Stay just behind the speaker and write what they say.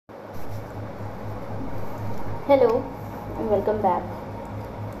Hello and welcome back.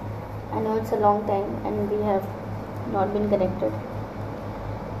 I know it's a long time and we have not been connected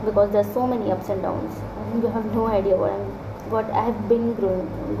because there's so many ups and downs. And you have no idea what I have been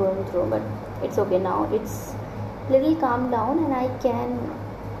going through, but it's okay now. It's little calm down and I can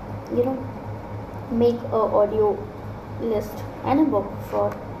you know make a audio list and a book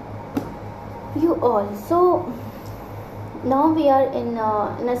for you all. So now we are in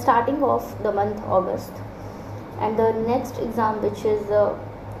a starting of the month August, and the next exam, which is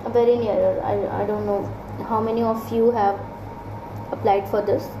very nearer. I don't know how many of you have applied for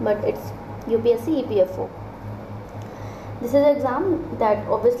this, but it's UPSC EPFO. This is an exam that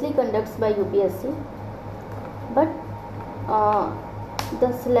obviously conducts by UPSC, but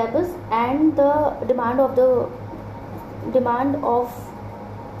the syllabus and the demand of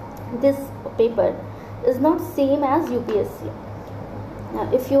this paper is not same as UPSC. Now,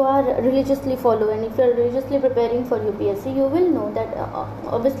 if you are religiously following, if you are religiously preparing for UPSC, you will know that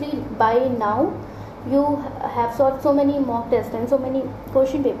obviously by now you have solved so many mock tests and so many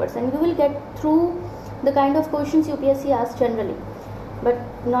question papers, and you will get through the kind of questions UPSC asks generally, but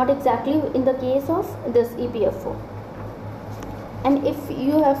not exactly in the case of this EPFO. And if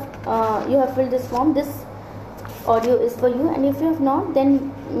you have filled this form, this audio is for you, and if you have not,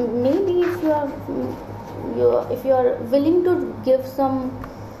 then maybe if you are willing to give some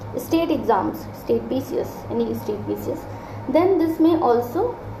state exams, state PCS, any state PCS, then this may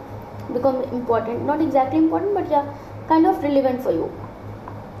also become important. Not exactly important, but yeah, kind of relevant for you.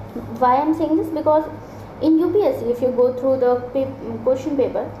 Why I'm saying this? Because in UPSC, if you go through the question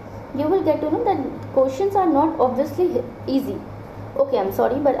paper, you will get to know that questions are not obviously easy. Okay, I'm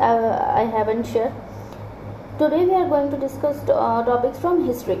sorry, but I haven't shared. Today we are going to discuss topics from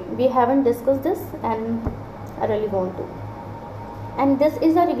history. We haven't discussed this and I really want to. And this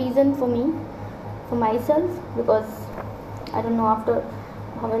is a revision for me, for myself, because I don't know after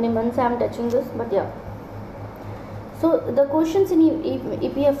how many months I am touching this, but yeah. So the questions in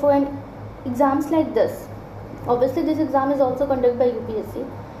EPFO and exams like this, obviously this exam is also conducted by UPSC.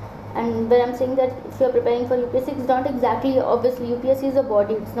 And when I'm saying that if you are preparing for UPSC, it's not exactly, obviously UPSC is a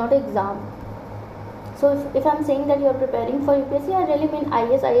body, it's not an exam. So if I'm saying that you are preparing for UPSC, I really mean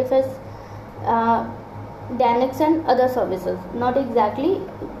IS, IFS, DANIX and other services, not exactly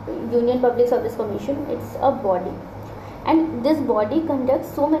Union Public Service Commission. It's a body, and this body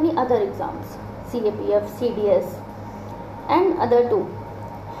conducts so many other exams, CAPF, CDS and other too.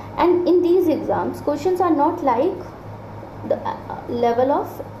 And in these exams, questions are not like the level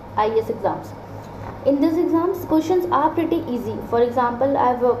of IS exams. In these exams, questions are pretty easy. For example,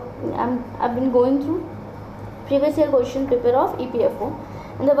 I've been going through previous year question paper of EPFO,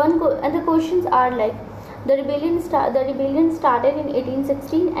 and the questions are like the rebellion started in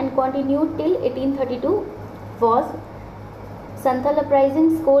 1816 and continued till 1832 was Santhal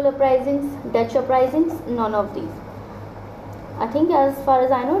uprisings, coal uprisings, Dutch uprisings, none of these. I think as far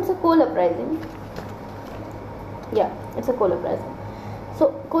as I know, it's a coal uprising. Yeah, it's a coal uprising. So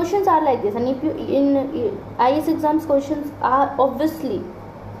questions are like this, and if you in IS exams, questions are obviously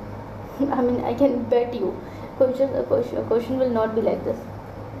I mean, I can bet you a question will not be like this.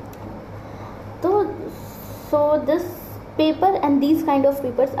 So this paper and these kind of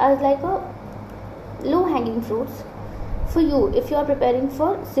papers are like a low hanging fruits for you if you are preparing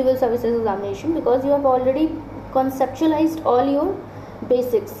for civil services examination, because you have already conceptualized all your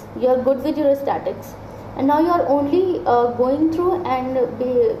basics, you are good with your statics, and now you are only going through and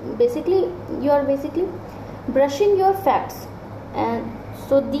you are basically brushing your facts. And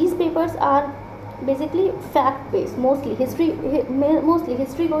so these papers are basically fact based, mostly history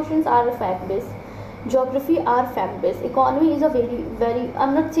questions are fact based, geography are fact based, economy is a very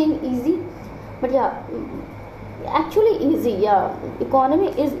I'm not saying easy, but yeah, actually easy. Yeah, economy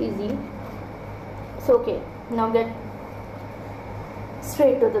is easy. So okay, now get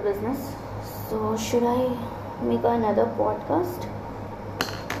straight to the business. So should I make another podcast?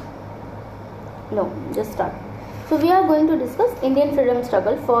 No, just start. So we are going to discuss Indian freedom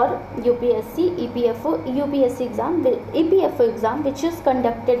struggle for UPSC EPFO exam, which is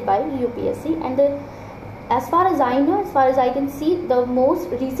conducted by UPSC. And as far as I know, as far as I can see, the most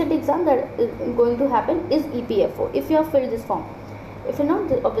recent exam that is going to happen is EPFO, if you have filled this form. If you're not,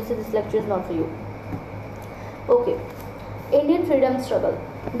 obviously this lecture is not for you. Okay, Indian freedom struggle.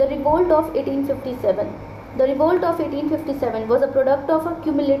 The revolt of 1857. The revolt of 1857 was a product of a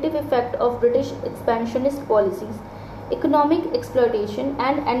cumulative effect of British expansionist policies, economic exploitation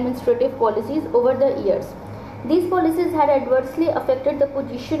and administrative policies over the years. These policies had adversely affected the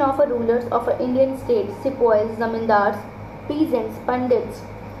position of rulers of Indian states, sepoys, zamindars, peasants, pandits,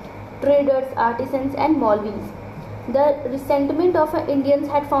 traders, artisans and Maulvis. The resentment of Indians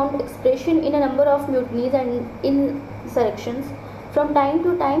had found expression in a number of mutinies and insurrections from time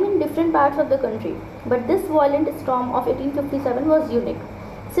to time in different parts of the country. But this violent storm of 1857 was unique,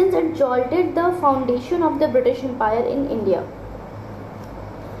 since it jolted the foundation of the British Empire in India.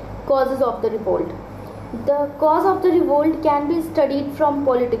 Causes of the revolt. The cause of the revolt can be studied from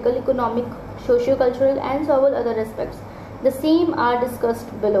political, economic, socio-cultural and several other aspects. The same are discussed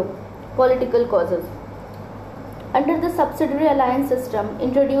below. Political causes. Under the subsidiary alliance system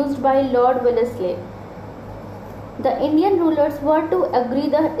introduced by Lord Wellesley, the Indian rulers were to agree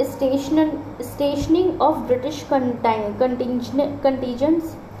the stationing of British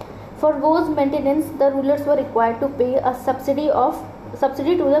contingents. For whose maintenance the rulers were required to pay a subsidy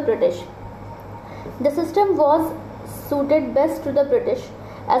to the British. The system was suited best to the British,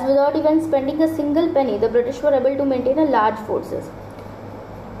 as without even spending a single penny, the British were able to maintain a large forces.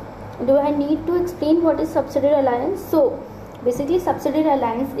 Do I need to explain what is subsidiary alliance? So, basically, subsidiary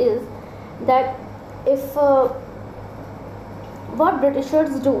alliance is that if what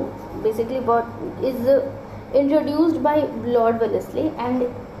Britishers do, basically what is introduced by Lord Wellesley, and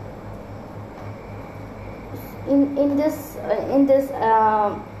in this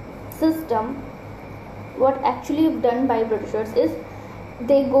system, what actually done by Britishers is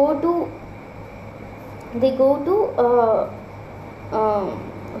they go to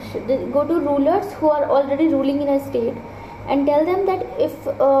rulers who are already ruling in a state and tell them that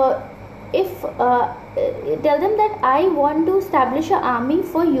tell them that I want to establish an army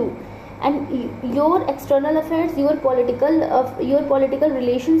for you, and your external affairs, your political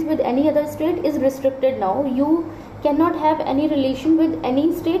relations with any other state is restricted now. You cannot have any relation with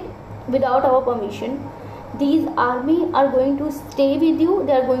any state without our permission. These army are going to stay with you,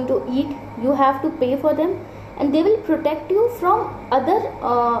 they are going to eat, you have to pay for them, and they will protect you from other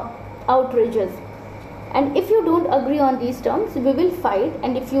outrages. And if you don't agree on these terms, we will fight,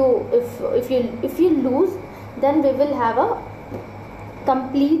 and if you lose, then we will have a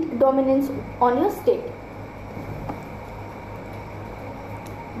complete dominance on your state.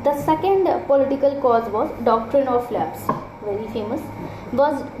 The second political cause was doctrine of lapse, very famous,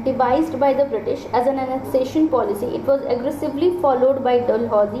 was devised by the British as an annexation policy. It was aggressively followed by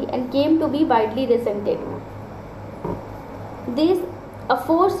Dalhousie and came to be widely resented. These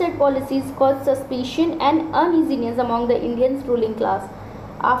aforesaid policies caused suspicion and uneasiness among the Indians' ruling class.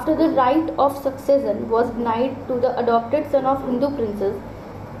 After the right of succession was denied to the adopted son of Hindu princes,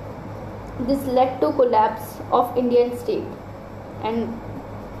 this led to collapse of Indian state, and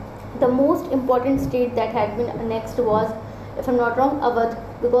the most important state that had been annexed was, if I'm not wrong, Awadh,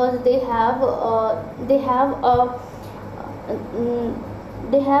 because they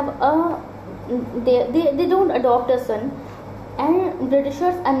don't adopt a son, and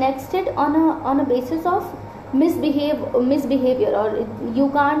Britishers annexed it on a basis of misbehavior, or you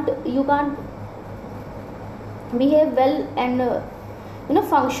can't behave well and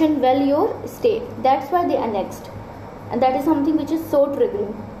function well your state. That's why they annexed, and that is something which is so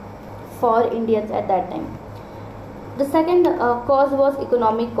triggering for Indians at that time. The second cause was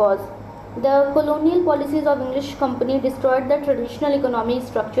economic cause. The colonial policies of English company destroyed the traditional economic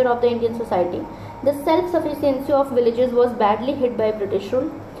structure of the Indian society. The self-sufficiency of villages was badly hit by British rule.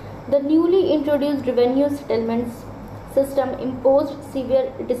 The newly introduced revenue settlements system imposed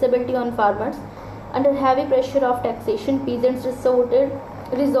severe disability on farmers. Under heavy pressure of taxation, peasants resorted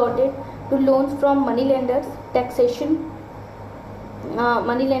to loans from moneylenders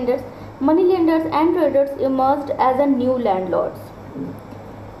and traders emerged as a new landlords.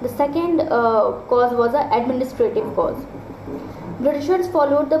 The second cause was an administrative cause. Britishers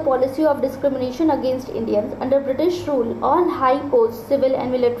followed the policy of discrimination against Indians. Under British rule, all high posts, civil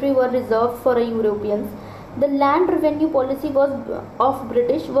and military, were reserved for Europeans. The land revenue policy of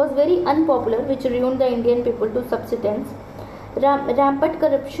British was very unpopular, which ruined the Indian people to subsistence. Rampant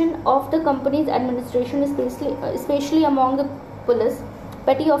corruption of the company's administration, especially among the police,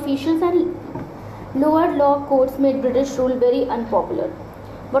 petty officials and lower law courts, made British rule very unpopular.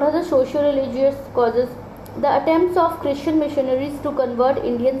 What are the socio-religious causes? The attempts of Christian missionaries to convert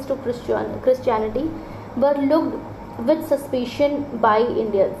Indians to Christianity were looked with suspicion by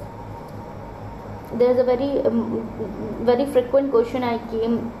Indians. There is a very frequent question I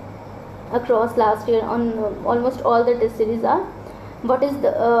came across last year on almost all the test series are, what is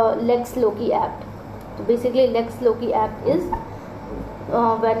the Lex Loci Act? So basically, Lex Loci Act is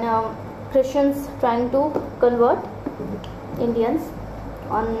when Christians trying to convert Indians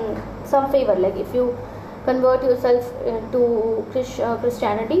on some favor, like if you convert yourself to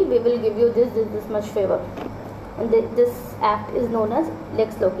Christianity, we will give you this much favor, and this act is known as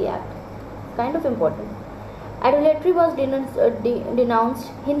Lex Loci Act. Kind of important. Idolatry was denounced,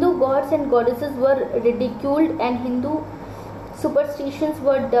 Hindu gods and goddesses were ridiculed, and Hindu superstitions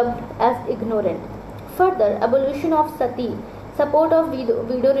were dubbed as ignorant. Further, abolition of sati, support of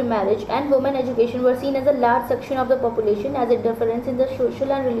widow remarriage, and women education were seen as a large section of the population as interference in the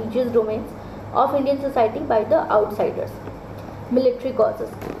social and religious domains of Indian society by the outsiders. Military causes.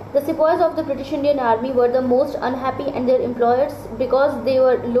 The sepoys of the British Indian Army were the most unhappy and their employers because they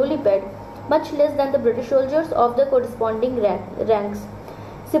were lowly paid, much less than the British soldiers of the corresponding ranks.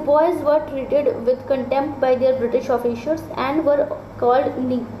 Sepoys were treated with contempt by their British officers and were called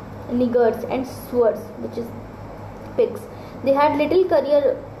niggers and swards, which is pigs. They had little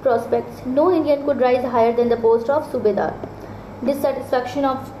career prospects. No Indian could rise higher than the post of Subedar. Dissatisfaction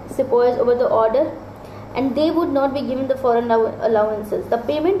of sepoys over the order, and they would not be given the foreign allowances. The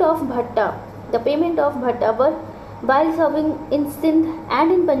payment of bhatta were, while serving in Sindh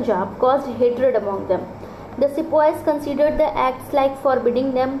and in Punjab, caused hatred among them. The sepoys considered the acts like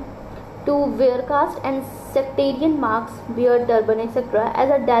forbidding them to wear caste and sectarian marks, beard, turban, etc. as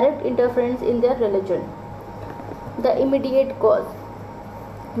a direct interference in their religion. The immediate cause.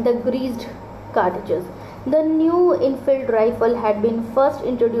 The greased cartridges. The new Enfield rifle had been first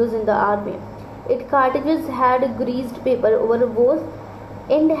introduced in the army. Its cartridges had greased paper over both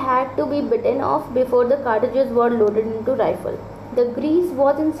and had to be bitten off before the cartridges were loaded into rifle. The grease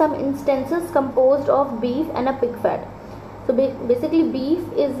was in some instances composed of beef and a pig fat. So basically beef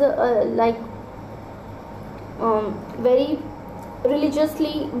is very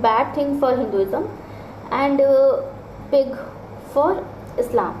religiously bad thing for Hinduism, and pig for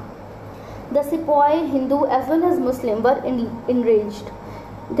Islam. The sepoy, Hindu as well as Muslim, were enraged.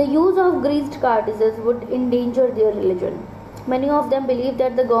 The use of greased cartridges would endanger their religion. Many of them believed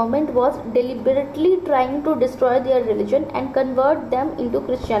that the government was deliberately trying to destroy their religion and convert them into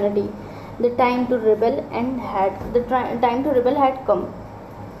Christianity. The time to rebel had come.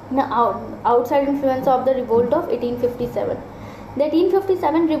 Now, outside influence of the revolt of 1857. The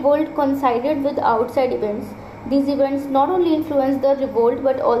 1857 revolt coincided with outside events. These events not only influenced the revolt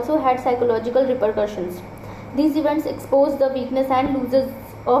but also had psychological repercussions. These events exposed the weakness and losses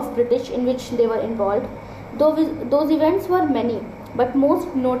of British in which they were involved. Those events were many, but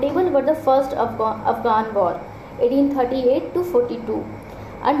most notable were the First Afghan War, 1838 to 42,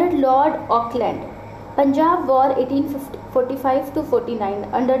 under Lord Auckland; Punjab War, 1845 to 49,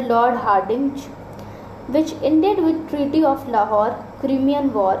 under Lord Hardinge, which ended with Treaty of Lahore;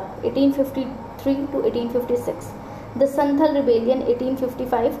 Crimean War, 1853 to 1856, the Santhal Rebellion,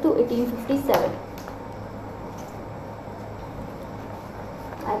 1855 to 1857.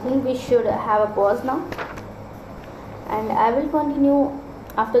 I think we should have a pause now, and I will continue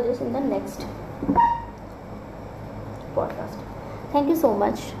after this in the next podcast. Thank you so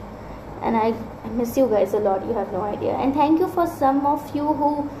much, and I miss you guys a lot, you have no idea. And thank you for some of you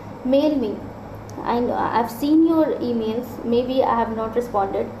who mail me. I've seen your emails, maybe I have not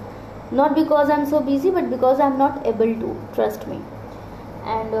responded, not because I'm so busy but because I'm not able to, trust me.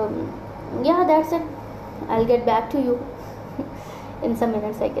 And yeah, that's it. I'll get back to you in some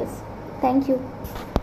minutes, I guess. Thank you.